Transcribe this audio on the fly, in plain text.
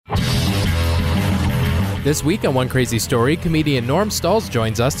This week on One Crazy Story, comedian Norm Stulz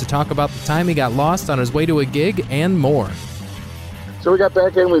joins us to talk about the time he got lost on his way to a gig and more. So we got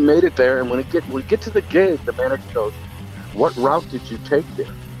back in, we made it there, and when we get to the gig, the manager goes, "What route did you take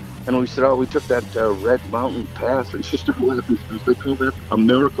there?" And we said, "Oh, we took that Red Mountain Pass." And she started laughing. They call that a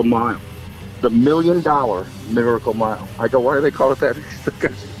miracle mile. The $1 million miracle mile. I go, "Why do they call it that?"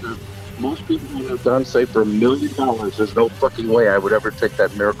 Because most people who have done say for $1 million, there's no fucking way I would ever take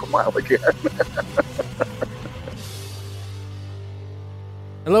that miracle mile again.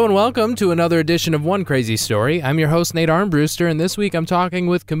 Hello and welcome to another edition of One Crazy Story. I'm your host, Nate Armbruster, and this week I'm talking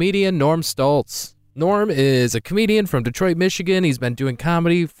with comedian Norm Stulz. Norm is a comedian from Detroit, Michigan. He's been doing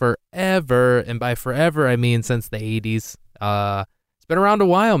comedy forever, and by forever I mean since the 80s. It's been around a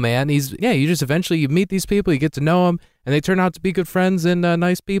while, man. You just eventually you meet these people, you get to know them, and they turn out to be good friends and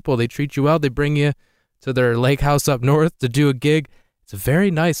nice people. They treat you well. They bring you to their lake house up north to do a gig. It's very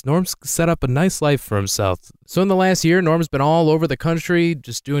nice. Norm's set up a nice life for himself. So in the last year, Norm's been all over the country,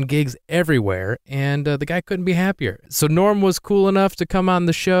 just doing gigs everywhere, and the guy couldn't be happier. So Norm was cool enough to come on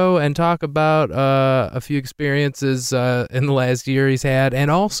the show and talk about a few experiences in the last year he's had, and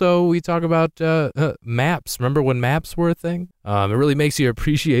also we talk about maps. Remember when maps were a thing? It really makes you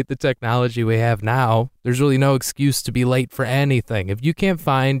appreciate the technology we have now. There's really no excuse to be late for anything. If you can't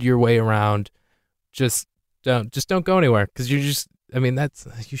find your way around, just don't go anywhere, because you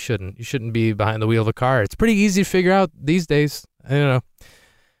shouldn't be behind the wheel of a car. It's pretty easy to figure out these days. I don't know.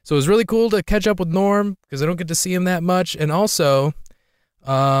 So it was really cool to catch up with Norm because I don't get to see him that much. And also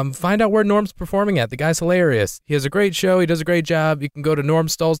find out where Norm's performing at. The guy's hilarious. He has a great show. He does a great job. You can go to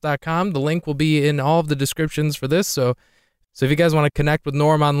normstulz.com. The link will be in all of the descriptions for this. So if you guys want to connect with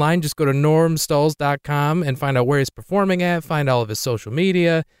Norm online, just go to normstulz.com and find out where he's performing at, find all of his social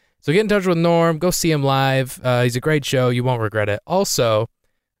media. So get in touch with Norm. Go see him live. He's a great show. You won't regret it. Also,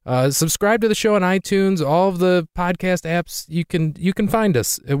 subscribe to the show on iTunes. All of the podcast apps. You can find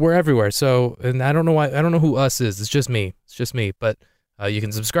us. We're everywhere. So, and I don't know who us is. It's just me. But you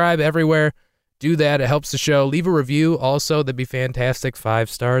can subscribe everywhere. Do that. It helps the show. Leave a review. Also, that'd be fantastic.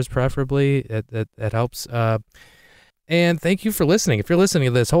 5 stars, preferably. That helps. And thank you for listening. If you're listening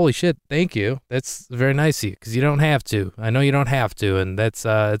to this, holy shit, thank you. That's very nice of you, because you don't have to. I know you don't have to, and that's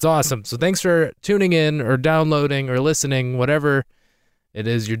it's awesome. So thanks for tuning in or downloading or listening, whatever it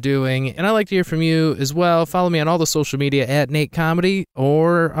is you're doing. And I'd like to hear from you as well. Follow me on all the social media at Nate Comedy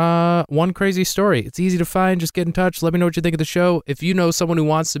or One Crazy Story. It's easy to find. Just get in touch. Let me know what you think of the show. If you know someone who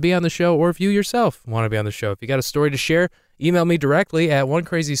wants to be on the show, or if you yourself want to be on the show. If you got a story to share, email me directly at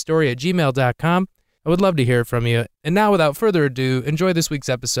onecrazystory@gmail.com. I would love to hear from you. And now, without further ado, enjoy this week's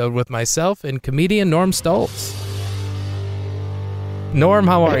episode with myself and comedian Norm Stulz. Norm,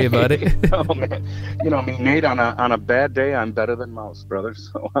 how are you, buddy? Oh, man. You know, Nate, on a bad day, I'm better than most, brother.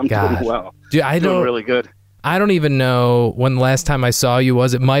 So I'm doing well. Dude, doing really good. I don't even know when the last time I saw you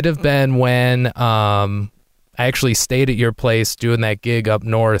was. It might have been when I actually stayed at your place doing that gig up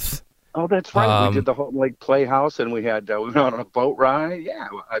north. Oh, that's right. We did the whole playhouse, and we went on a boat ride. Yeah,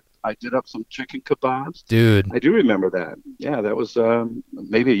 I did up some chicken kebabs. Dude, I do remember that. Yeah, that was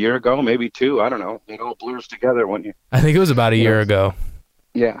maybe a year ago, maybe 2. I don't know. It all blurs together when you. I think it was about a year ago.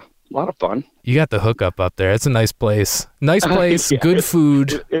 Yeah, a lot of fun. You got the hookup up there. It's a nice place. Nice place. Yeah, good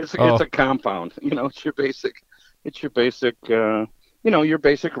food. It's a compound. You know, it's your basic. Your basic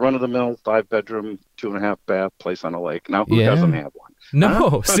run-of-the-mill 5-bedroom, 2.5 bath place on a lake. Now, who doesn't have one?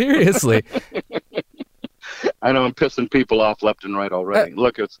 No, seriously. I know I'm pissing people off left and right already.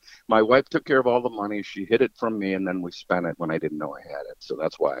 Look, my wife took care of all the money. She hid it from me, and then we spent it when I didn't know I had it. So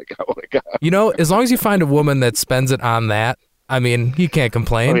that's why I got what I got. You know, as long as you find a woman that spends it on that, I mean, you can't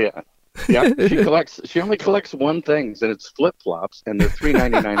complain. Oh, yeah. Yeah, she only collects one thing, and it's flip-flops, and they're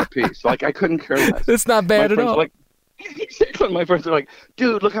 $3.99 a piece. Like, I couldn't care less. That's not bad at all. My friends are like,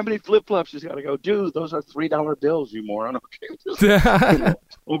 "Dude, look how many flip-flops she's got." I go, "Dude, those are $3 bills, you moron." Okay.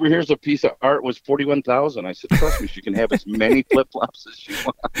 Over here's a piece of art was $41,000. I said, "Trust me, she can have as many flip-flops as she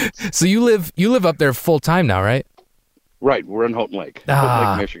wants." So you live up there full time now, right? Right, we're in Houghton Lake,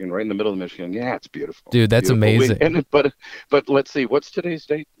 Michigan, right in the middle of Michigan. Yeah, it's beautiful, dude. That's beautiful. Amazing. But let's see, what's today's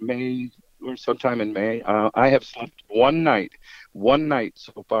date? May or sometime in May. I have slept one night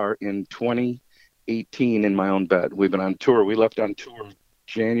so far in 2018 in my own bed. We've been on tour. We left on tour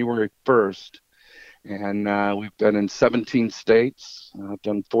January 1st, and we've been in 17 states. I've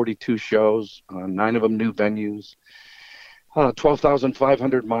done 42 shows, 9 of them new venues,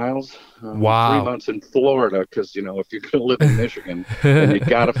 12,500 miles. Wow. 3 months in Florida, because, if you're going to live in Michigan, then you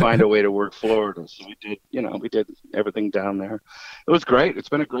got to find a way to work Florida. So we did everything down there. It was great. It's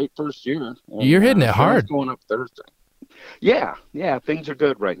been a great first year. You're hitting it hard. Going up Thursday. Yeah, things are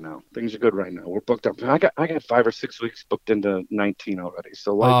good right now. We're booked up. I got 5 or 6 weeks booked into 19 already.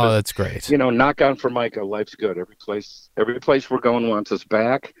 So life Oh, is, that's great. knock on Formica, life's good. Every place we're going wants us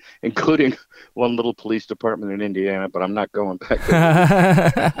back, including one little police department in Indiana. But I'm not going back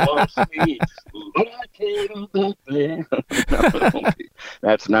there. Lost me, but I can't go back there. No,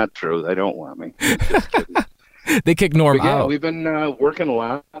 that's not true. They don't want me. Just kidding. They kick Norm But yeah, out. we've been working a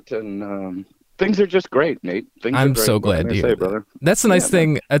lot, and things are just great, Nate. Things are I'm great. so What glad can to I hear say, that. brother? That's the nice Yeah,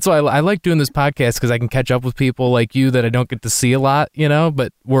 thing. That's why I like doing this podcast, because I can catch up with people like you that I don't get to see a lot,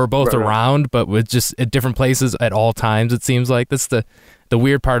 but we're both Right. around, but we're just at different places at all times, it seems like. That's the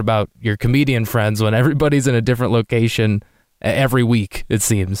weird part about your comedian friends, when everybody's in a different location every week, it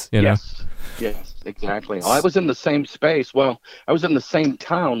seems, Yes, exactly. Well, I was in the same space. Well, I was in the same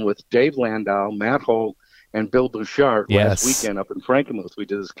town with Dave Landau, Matt Holt, and Bill Bouchard last Yes. weekend up in Frankenmuth. We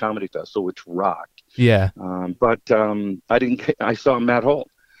did this comedy festival, which rocked. Yeah. But I didn't. I saw Matt Holt.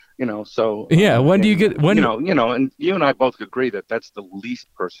 So Yeah, when do you and, get when and you and I both agree that that's the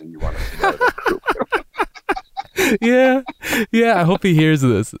least person you want to see out of that group. Yeah. I hope he hears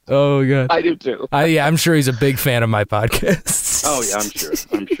this. Oh god. I do too. I'm sure he's a big fan of my podcast. Oh yeah,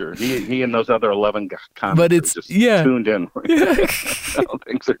 I'm sure. He and those other 11 comics But are it's just yeah. tuned in.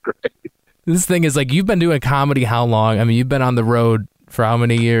 Things are great. This thing is like, you've been doing comedy how long? I mean, you've been on the road for how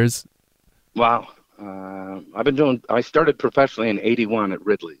many years? Wow. I started professionally in 81 at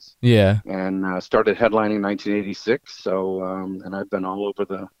Ridley's. Yeah. And started headlining in 1986. So, and I've been all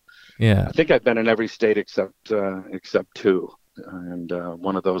over Yeah. I think I've been in every state except two. And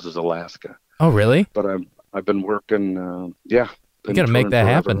one of those is Alaska. Oh, really? But I've been working, You got to make that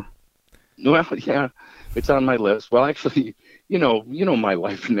happen. Well, yeah, it's on my list. Well, actually, you know my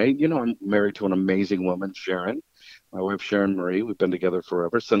life, Nate. I'm married to an amazing woman, Sharon. My wife, Sharon Marie. We've been together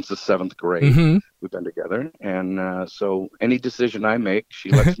forever, since the 7th grade. Mm-hmm. We've been together, and so any decision I make,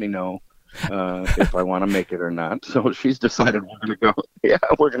 she lets me know if I want to make it or not. So she's decided we're gonna go. Yeah,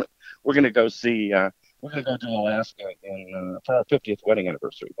 we're gonna go see. We're gonna go to Alaska for our 50th wedding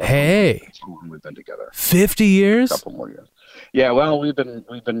anniversary. Hey, That's how long we've been together. 50 years? A couple more years. Yeah, well, we got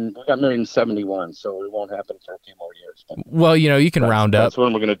married in 71, so it won't happen for a few more years. But Well, you can round up. that's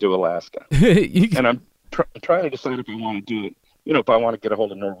when we're going to do Alaska. And I'm trying to decide if I want to do it. If I want to get a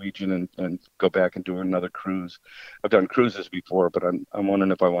hold of Norwegian and go back and do another cruise. I've done cruises before, but I'm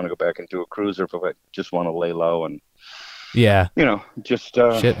wondering if I want to go back and do a cruise, or if I just want to lay low and Yeah. just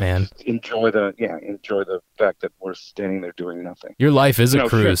Shit, man. enjoy the fact that we're standing there doing nothing. Your life is a No,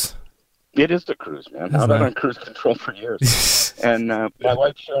 cruise. It is the cruise, man. Isn't I've been it? on cruise control for years. And my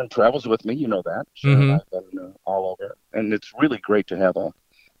wife Sharon travels with me. You know that. Sharon Mhm. and I've been all over. And it's really great to have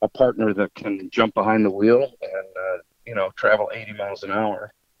a partner that can jump behind the wheel and travel 80 miles an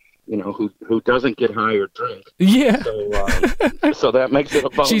hour. Who doesn't get high or drink. Yeah. So that makes it a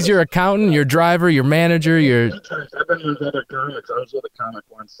bonus. She's your accountant, your driver, your manager, your... I've been with other comics. I was with a comic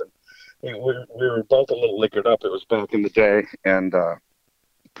once, and we were both a little liquored up. It was back in the day, and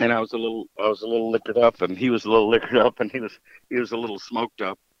I was a little liquored up, and he was a little liquored up, and he was a little smoked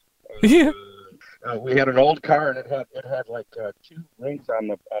up. Yeah. We had an old car, and it had like 2 rings on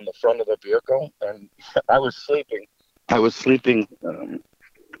the front of the vehicle, and I was sleeping.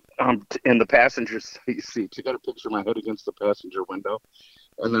 In the passenger seat. You got a picture of my head against the passenger window,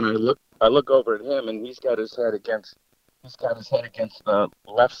 and then I look over at him, and he's got his head against the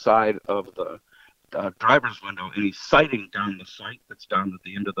left side of the driver's window, and he's sighting down the sight that's down at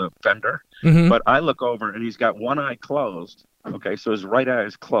the end of the fender. Mhm. But I look over, and he's got one eye closed. Okay, so his right eye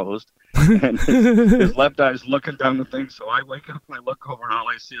is closed, and his left eye is looking down the thing. So I wake up and I look over, and all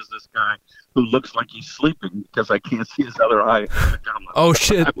I see is this guy who looks like he's sleeping because I can't see his other eye. Oh,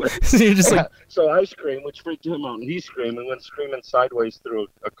 shit. So you're just like... So I screamed, which freaked him out, and he screamed and went screaming sideways through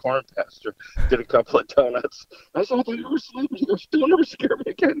a corn pasture. Did a couple of donuts. I said, "I thought you were sleeping. Don't ever scare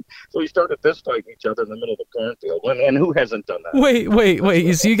me again." So we started fist fighting each other in the middle of the cornfield. And who hasn't done that?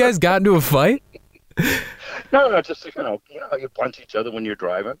 Wait. So you guys got into a fight? No, just you punch each other when you're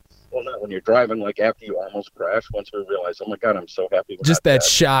driving. Well, not when you're driving, like after you almost crash. Once we realize, oh my God, I'm so happy. Just that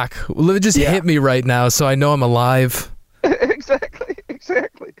shock. Well, it just hit me right now, so I know I'm alive. Exactly.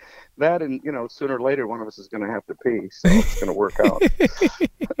 That, and sooner or later, one of us is going to have to pee, so it's going to work out.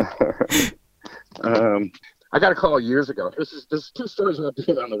 I got a call years ago. This is 2 stories about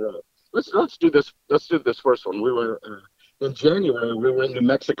being on the road. Let's do this. Let's do this first one. We were in January. We were in New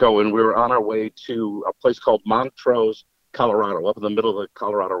Mexico, and we were on our way to a place called Montrose, Colorado, up in the middle of the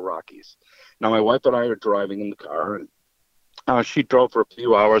Colorado Rockies. Now, my wife and I are driving in the car, and she drove for a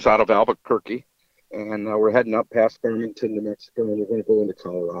few hours out of Albuquerque, and we're heading up past Farmington, New Mexico, and we're going to go into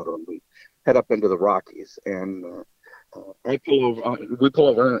Colorado, and we head up into the Rockies. And I pull over, we pull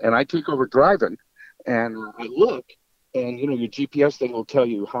over, and I take over driving, and I look, and your GPS thing will tell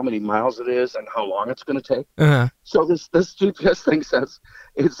you how many miles it is and how long it's going to take. Uh-huh. So this GPS thing says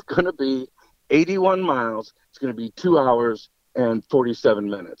it's going to be 81 miles. It's going to be 2 hours and 47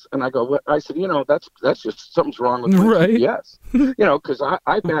 minutes. And I go, what? I said, that's just something's wrong with my GPS. Because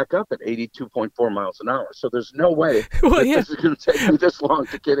I back up at 82.4 miles an hour. So there's no way this is going to take me this long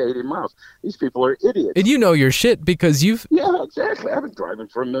to get 80 miles. These people are idiots. And you know your shit because you've... Yeah, exactly. I've been driving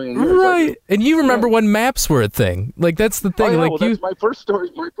for a million years. Right. And you remember when maps were a thing. Like, that's the thing. That's my first story.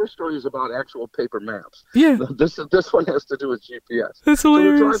 My first story is about actual paper maps. Yeah. This one has to do with GPS. That's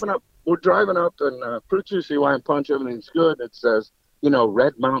hilarious. So we're driving up, and Fruit Juice, Wine Punch, everything's good. It says,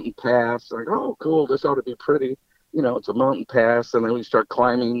 Red Mountain Pass. Like, oh, cool, this ought to be pretty. It's a mountain pass, and then we start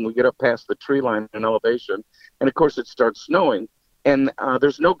climbing. We get up past the tree line in elevation, and of course it starts snowing, and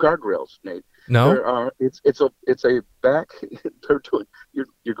there's no guardrails, Nate. No. There are. It's a back. They're doing.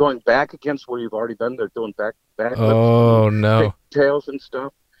 You're going back against where you've already been. They're doing back. Oh no. Tails and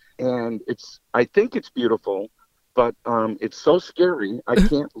stuff, and I think it's beautiful. But it's so scary. I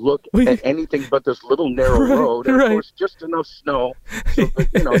can't look at anything but this little narrow road. And of course, just enough snow. So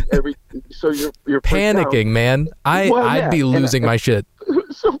that, so you're panicking, man. I'd be losing my shit.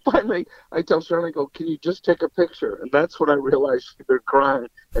 So finally, I tell Sharon, I go, "Can you just take a picture?" And that's when I realized they're crying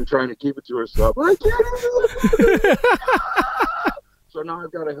and trying to keep it to herself. I can't. So now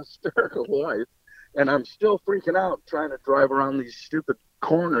I've got a hysterical wife, and I'm still freaking out trying to drive around these stupid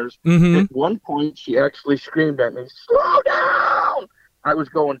corners. Mm-hmm. At one point, she actually screamed at me, "Slow down!" I was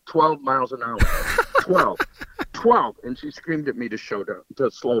going 12 miles an hour. 12. And she screamed at me to slow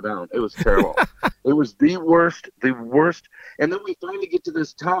down. It was terrible. It was the worst. And then we finally get to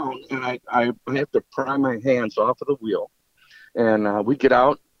this town, and I have to pry my hands off of the wheel. And we get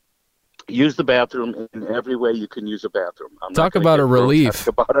out, use the bathroom in every way you can use a bathroom. Talk about a relief.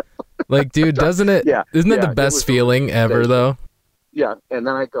 About it. Like, dude, doesn't it? Yeah. Isn't it the best feeling ever, though? Yeah, and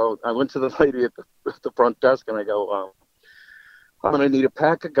then I went to the lady at the front desk, and I go, I'm going to need a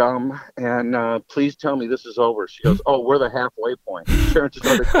pack of gum, and please tell me this is over. She goes, oh, we're the halfway point. Sharon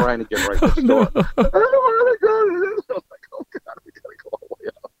started crying again right next door. I don't want to go. I'm like, oh, God, we got to go all the way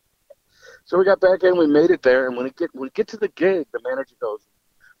up. So we got back in, we made it there, and when we get to the gig, the manager goes,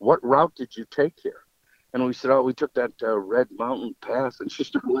 what route did you take here? And we said, oh, we took that Red Mountain Pass, and she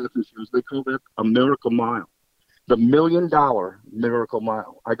started laughing. She goes, they call that a miracle mile. The $1 million miracle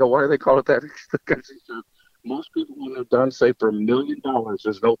mile. I go, why do they call it that? Because he said, most people, when they're done, say for $1 million,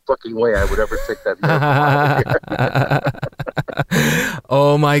 there's no fucking way I would ever take that miracle mile.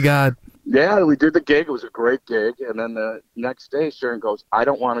 Oh, my God. Yeah, we did the gig. It was a great gig. And then the next day, Sharon goes, I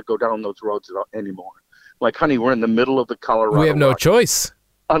don't want to go down those roads anymore. Like, honey, we're in the middle of the Colorado. We have no choice.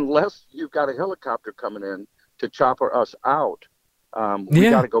 Unless you've got a helicopter coming in to chopper us out, we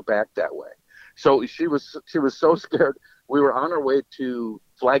got to go back that way. So she was so scared. We were on our way to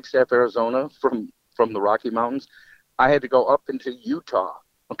Flagstaff, Arizona from the Rocky Mountains. I had to go up into Utah.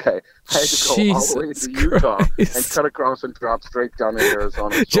 Okay. I had to go all the way into Utah and cut across and drop straight down into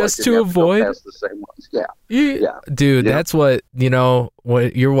Arizona. So just to avoid past the same ones. Yeah. Yeah. Dude, that's what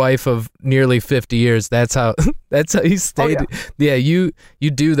your wife of nearly 50 years, that's how you stayed. Oh, yeah. You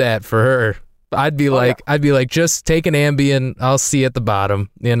do that for her. I'd be like, just take an Ambien. I'll see at the bottom,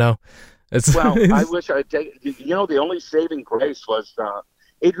 Well, I wish I'd take. The only saving grace was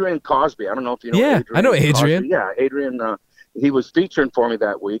Adrian Cosby. I don't know if you know. Yeah, Adrian I know Adrian. Cosby. Yeah, Adrian. He was featuring for me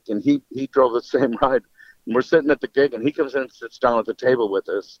that week, and he drove the same ride. And we're sitting at the gig, and he comes in and sits down at the table with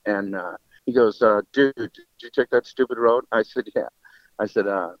us, and he goes, "Dude, did you take that stupid road?" I said, "Yeah." I said,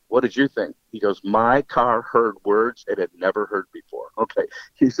 what did you think? He goes, my car heard words it had never heard before. Okay.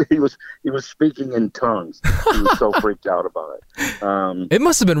 He was speaking in tongues. He was so freaked out about it. It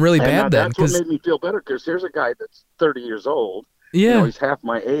must have been really bad then. That's what made me feel better, because here's a guy that's 30 years old. Yeah. He's half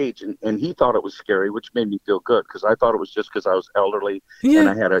my age, and he thought it was scary, which made me feel good, because I thought it was just because I was elderly and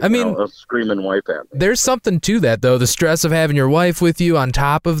I had a screaming wife at me. There's something to that, though. The stress of having your wife with you on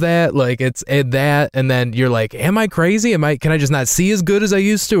top of that, like it's that, and then you're like, am I crazy? Can I just not see as good as I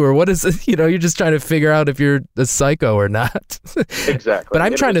used to? Or what is it? You're just trying to figure out if you're a psycho or not. Exactly. But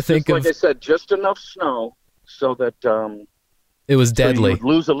I'm trying to think like I said, just enough snow so that... it was deadly. So you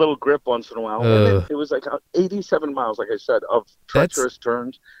would lose a little grip once in a while. And it was like 87 miles, like I said, of treacherous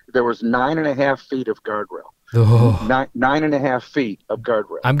turns. There was 9.5 feet of guardrail. Oh. 9.5 feet of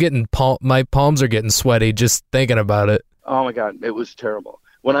guardrail. I'm getting my palms are getting sweaty just thinking about it. Oh my God, it was terrible.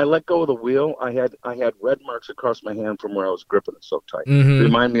 When I let go of the wheel, I had red marks across my hand from where I was gripping it so tight. Mm-hmm.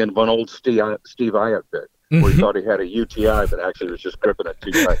 Remind me of an old Steve Ayotte bit. where he thought he had a UTI, but actually was just gripping it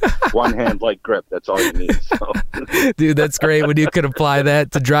too tight. One hand like grip, that's all you need. So. Dude, that's great when you could apply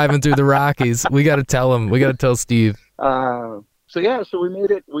that to driving through the Rockies. We got to tell him. We got to tell Steve. So we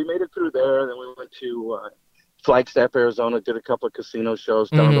made it through there. Then we went to Flagstaff, Arizona, did a couple of casino shows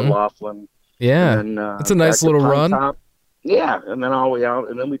down to Laughlin. Yeah, and it's a nice little run. Top. Yeah, and then all the way out,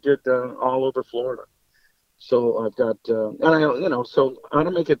 and then we did all over Florida. So I've got, so I don't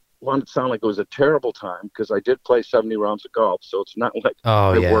want it to sound like it was a terrible time, because I did play 70 rounds of golf, so it's not like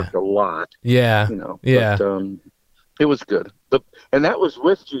it worked a lot. Yeah, yeah. But, it was good. And that was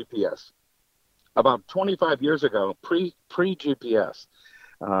with GPS. About 25 years ago, pre-GPS,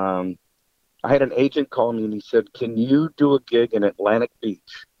 I had an agent call me and he said, "Can you do a gig in Atlantic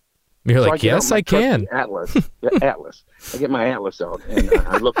Beach?" You're like, "Yes, I can." Atlas. Atlas. I get my Atlas out and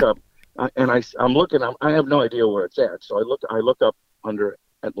I look up. I'm looking. I have no idea where it's at. So I look up under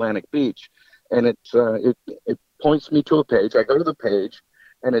Atlantic Beach, and it points me to a page. I go to the page,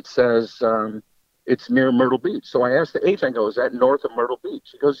 and it says it's near Myrtle Beach. So I asked the agent, I go, "Is that north of Myrtle Beach?"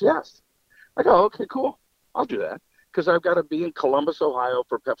 He goes, "Yes." I go, "Okay, cool. I'll do that." Because I've got to be in Columbus, Ohio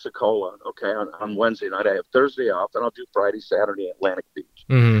for Pepsi-Cola, on Wednesday night. I have Thursday off, and I'll do Friday, Saturday at Atlantic Beach.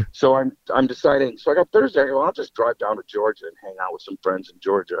 Mm-hmm. So I'm deciding. So I got Thursday. I go, I'll just drive down to Georgia and hang out with some friends in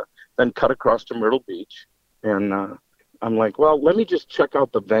Georgia, then cut across to Myrtle Beach. And I'm like, well, let me just check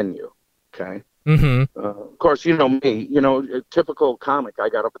out the venue, okay? Mm-hmm. Of course, you know me. A typical comic. I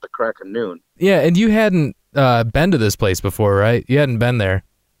got up at the crack of noon. Yeah, and you hadn't been to this place before, right? You hadn't been there.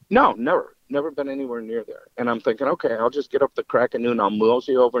 No, never been anywhere near there. And I'm thinking, okay, I'll just get up the crack of noon. I'll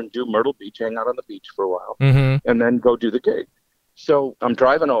mosey over and do Myrtle Beach, hang out on the beach for a while, and then go do the gig. So I'm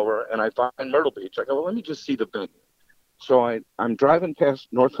driving over, and I find Myrtle Beach. I go, well, let me just see the venue. So I'm driving past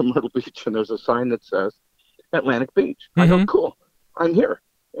north of Myrtle Beach, and there's a sign that says Atlantic Beach. I go, cool, I'm here,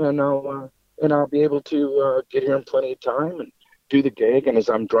 and I'll be able to get here in plenty of time and do the gig. And as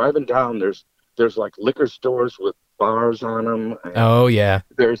I'm driving down, there's like liquor stores with bars on them. Oh yeah.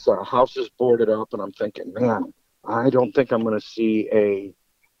 There's houses boarded up, and I'm thinking, man, I don't think I'm going to see a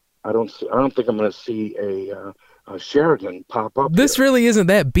Sheridan pop up. This here. Really isn't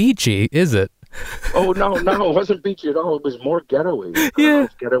that beachy, is it? Oh no, it wasn't beachy at all. It was more ghetto-y. I don't know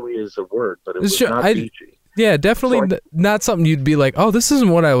if ghetto-y is a word, but it was not beachy. Yeah, definitely not something you'd be like, oh, this isn't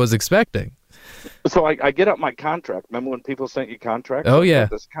what I was expecting. So I get up my contract. Remember when people sent you contracts? Oh yeah.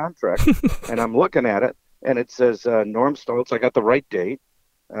 This contract, and I'm looking at it. And it says Norm Stulz. I got the right date.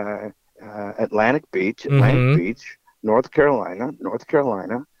 Atlantic Beach, North Carolina.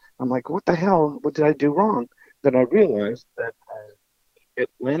 I'm like, what the hell? What did I do wrong? Then I realized that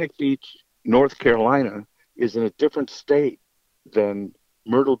Atlantic Beach, North Carolina, is in a different state than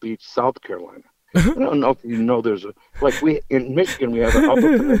Myrtle Beach, South Carolina. I don't know if you know. In Michigan we have an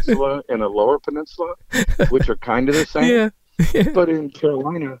upper peninsula and a lower peninsula, which are kind of the same. Yeah. But in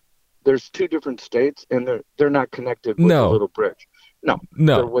Carolina, there's two different states, and they're not connected with a little bridge. No,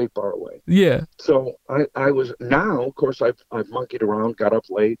 they're way far away. Yeah. So I was now, of course, I've monkeyed around, got up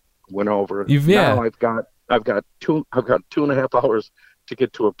late, went over. Now I've got 2.5 hours to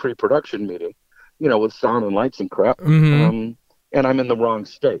get to a pre-production meeting, with sound and lights and crap. And I'm in the wrong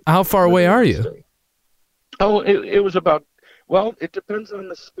state. How far away are you? State. Oh, it was about. Well, it depends on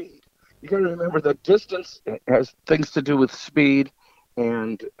the speed. You got to remember that distance has things to do with speed.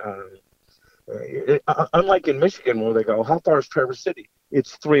 And unlike in Michigan where they go, how far is Traverse City?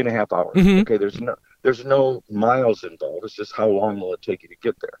 It's 3.5 hours. Okay, there's no miles involved. It's just how long will it take you to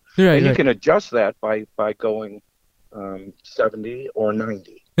get there. Right, and you can adjust that by going 70 or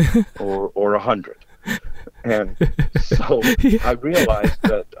 90 or 100. And so I realized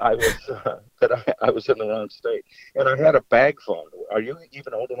that I was in the wrong state, and I had a bag phone. Are you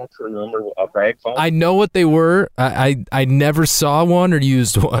even old enough to remember a bag phone? I know what they were. I never saw one or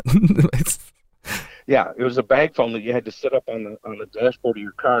used one. Yeah, it was a bag phone that you had to sit up on the dashboard of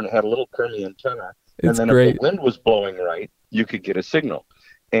your car, and it had a little curly antenna. It's and then great. If the wind was blowing right, you could get a signal.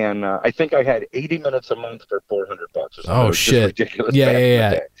 And I think I had 80 minutes a month for $400 or something. Oh, shit. Ridiculous.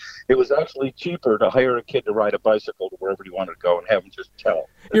 Yeah. It was actually cheaper to hire a kid to ride a bicycle to wherever you wanted to go and have him just tell.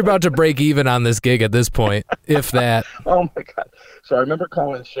 You're about to break even on this gig at this point, if that. Oh, my God. So I remember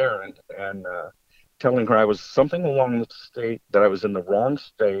calling Sharon and telling her I was something along the state, that I was in the wrong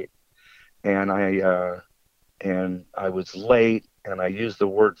state, and I was late, and I used the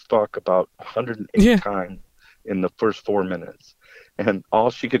word fuck about 108 times in the first 4 minutes. And all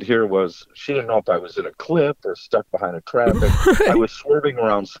she could hear was, she didn't know if I was in a cliff or stuck behind a traffic. Right. I was swerving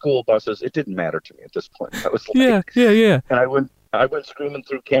around school buses. It didn't matter to me at this point. I was like, yeah. And I went screaming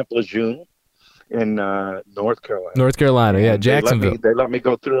through Camp Lejeune, in North Carolina. North Carolina, yeah, And Jacksonville. They let me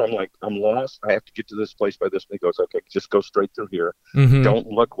go through. I'm like, I'm lost. I have to get to this place by this. And he goes, okay, just go straight through here. Mhm. Don't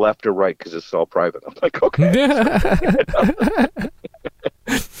look left or right because it's all private. I'm like, okay.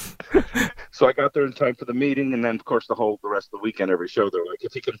 So I got there in time for the meeting, and then of course the rest of the weekend, every show they're like,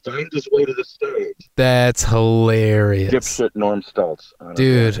 if he can find his way to the stage. That's hilarious. Dipshit Norm Stulz.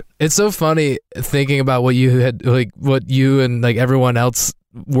 Dude, it's so funny thinking about what you had, like what you and like everyone else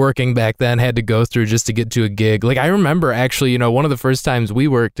working back then had to go through just to get to a gig. Like I remember actually, one of the first times we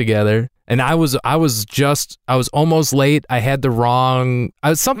worked together, and I was almost late. I had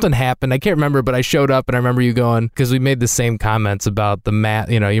something happened. I can't remember, but I showed up and I remember you going, because we made the same comments about the mat.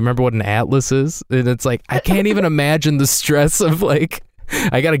 You remember what an atlas is? And it's like, I can't even imagine the stress of like,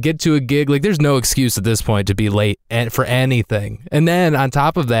 I got to get to a gig. Like there's no excuse at this point to be late for anything. And then on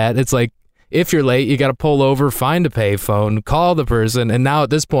top of that, it's like, if you're late, you got to pull over, find a payphone, call the person. And now at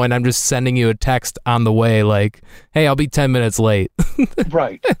this point, I'm just sending you a text on the way like, hey, I'll be 10 minutes late.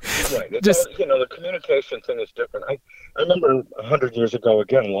 Right. It's Just the communication thing is different. I remember 100 years ago,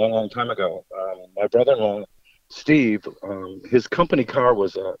 again, a long time ago, my brother-in-law, Steve, his company car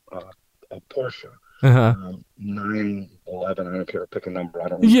was a Porsche. 911, I don't care, pick a number. I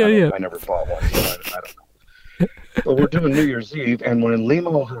don't know. I never bought one, so I don't know. But we're doing New Year's Eve, and we're in Lima,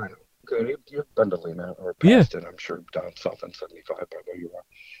 Ohio. Okay, you've been to Lima or past it, I'm sure, down south on 75, by where you are.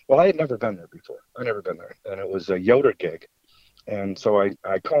 Well, I had never been there before. And it was a Yoder gig. And so I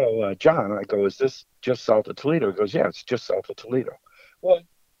call John. I go, is this just south of Toledo? He goes, yeah, it's just south of Toledo. Well,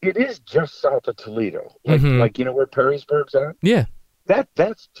 it is just south of Toledo. Like where Perrysburg's at? Yeah.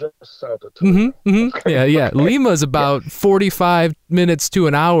 That's just south of Toledo. Okay. Yeah. Okay. Lima's about 45 minutes to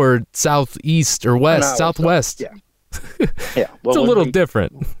an hour southeast or southwest. Yeah. Yeah. Well, it's a little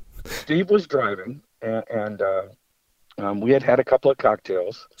different. Steve was driving, and we had a couple of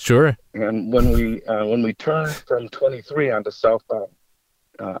cocktails. Sure. And when we turned from 23 onto southbound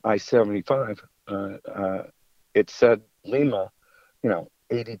I-75, it said Lima,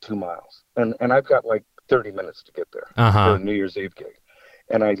 82 miles, and I've got like 30 minutes to get there for a New Year's Eve gig.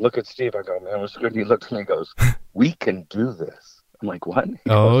 And I look at Steve. I go, man, what's good? He looks at me and goes, we can do this. I'm like, what? He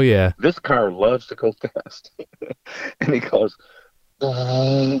goes, yeah. This car loves to go fast. And he goes,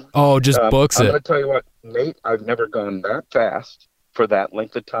 just books it. I'm going to tell you what, Nate, I've never gone that fast for that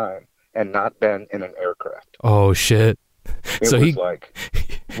length of time and not been in an aircraft. Oh, shit. It was like,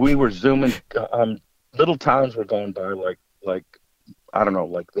 we were zooming, little towns were going by like, I don't know,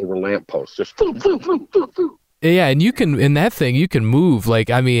 like they were lampposts, just foo, foo, foo, foo, foo. Yeah, and you can, in that thing, you can move,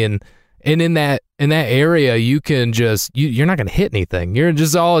 and in that area, you can just, you're not going to hit anything. You're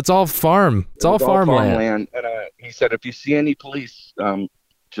just it's all farm. It's all farmland. And he said, if you see any police,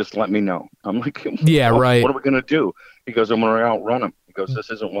 just let me know. I'm like, yeah, right. What are we going to do? He goes, I'm going to outrun them. He goes, this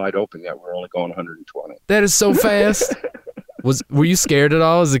isn't wide open yet. We're only going 120. That is so fast. Were you scared at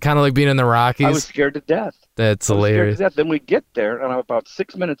all? Is it kind of like being in the Rockies? I was scared to death. That's hilarious. Then we get there, and I'm about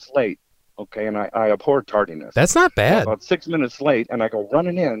 6 minutes late. Okay, and I abhor tardiness. That's not bad. About 6 minutes late, and I go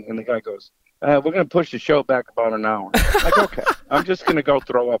running in, and the guy goes, we're going to push the show back about an hour. I'm like, okay, I'm just going to go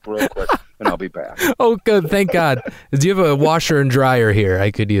throw up real quick, and I'll be back. Oh, good. Thank God. Do you have a washer and dryer here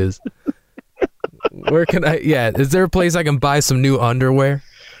I could use? Where can is there a place I can buy some new underwear?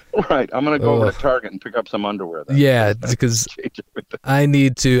 Right. I'm going to go over to Target and pick up some underwear. Yeah, because I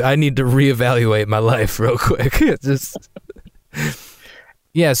need to reevaluate my life real quick.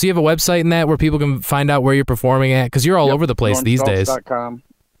 Yeah, so you have a website in that where people can find out where you're performing at? Because you're all over the place these days. NormStulz.com.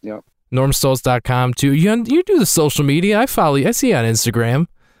 Yep. NormStulz.com, too. You do the social media. I follow you. I see you on Instagram.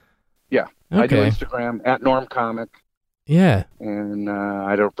 Yeah. Okay. I do Instagram, @NormComic. Yeah. And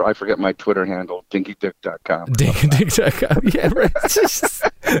I forget my Twitter handle, dinkydick.com. Dinkydick.com. Yeah, right.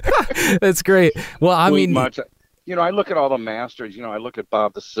 That's great. Well, I mean... I look at all the masters. I look at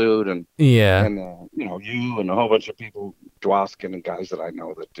Bob the Suit and you and a whole bunch of people, Dwoskin and guys that I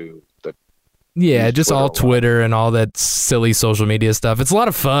know that do that. Yeah, just all Twitter and all that silly social media stuff. It's a lot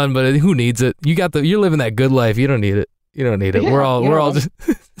of fun, but who needs it? You're living that good life. You don't need it. Yeah, we're all just.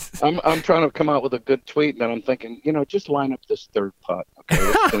 I'm trying to come out with a good tweet, and then I'm thinking, just line up this third putt. Okay,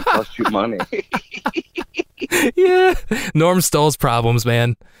 it's going to cost you money. Yeah, Norm Stulz problems,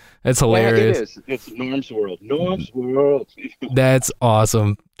 man. That's hilarious. Yeah, it is. It's Norm's world. Norm's world. That's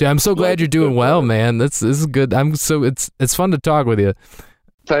awesome. Dude, I'm so glad you're doing well, man. This is good. It's fun to talk with you.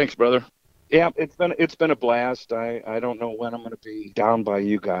 Thanks, brother. Yeah, it's been a blast. I don't know when I'm going to be down by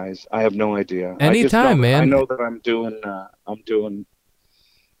you guys. I have no idea. Anytime, man. I know that I'm doing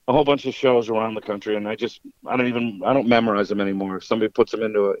a whole bunch of shows around the country, and I don't memorize them anymore. If somebody puts them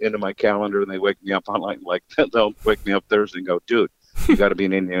into my calendar and they wake me up online, like they'll wake me up Thursday and go, dude, You got to be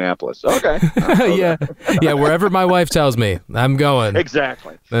in Indianapolis. Okay. Yeah, wherever my wife tells me, I'm going.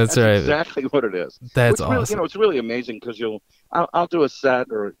 Exactly. That's right. Exactly what it is. That's Really, awesome. it's really amazing because I'll do a set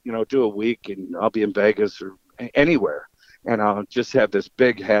or, do a week and I'll be in Vegas or anywhere. And I'll just have this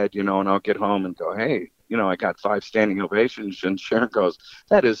big head, and I'll get home and go, hey, I got 5 standing ovations. And Sharon goes,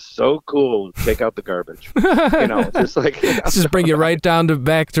 that is so cool. Take out the garbage. Just like. Just bring you right down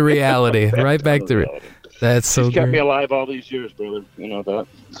back to reality. Right back to reality. That's so She's kept great. me alive all these years, brother. You know that.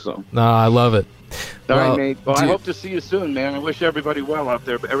 So. No, I love it. All right, mate. Well, I hope to see you soon, man. I wish everybody well out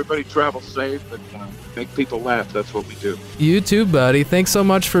there, but everybody travel safe and make people laugh. That's what we do. You too, buddy. Thanks so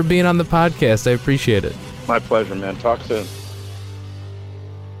much for being on the podcast. I appreciate it. My pleasure, man. Talk soon.